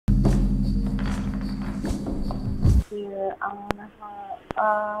Yeah, I wanna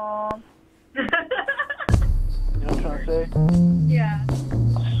have. You know what I'm trying to say? Yeah.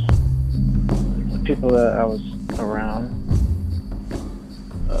 The people that I was around,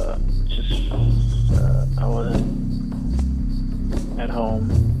 just I wasn't at home,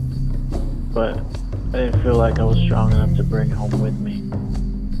 but I didn't feel like I was strong enough to bring home with me.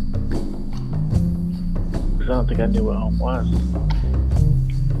 Because I don't think I knew what home was.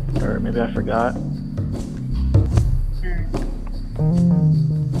 Or maybe I forgot.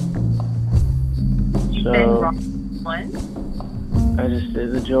 So I just,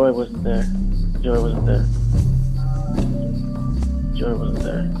 the joy wasn't there. The joy wasn't there. The joy wasn't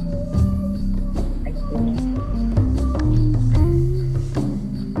there.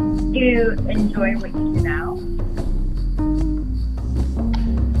 Do you enjoy what you do now?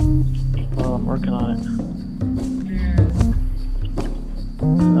 Well, I'm working on it.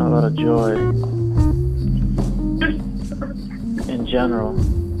 Not a lot of joy in general.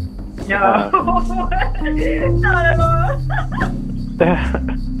 No. Not at all.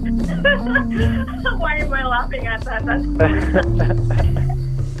 Why am I laughing at that? That's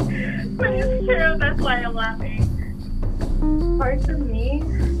but it's true, that's why I'm laughing. Parts of me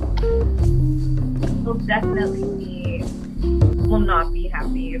will not be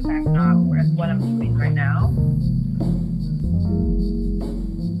happy if I'm not with what I'm doing right now.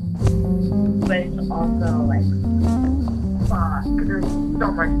 But it's also like, fuck, there's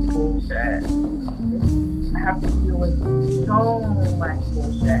so much bullshit. I have to deal with so much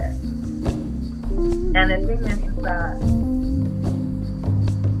bullshit. And the thing is that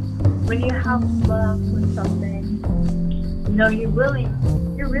when you have love with something, you know, you're willing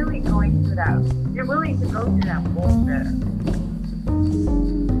going through that. You're willing to go through that bullshit.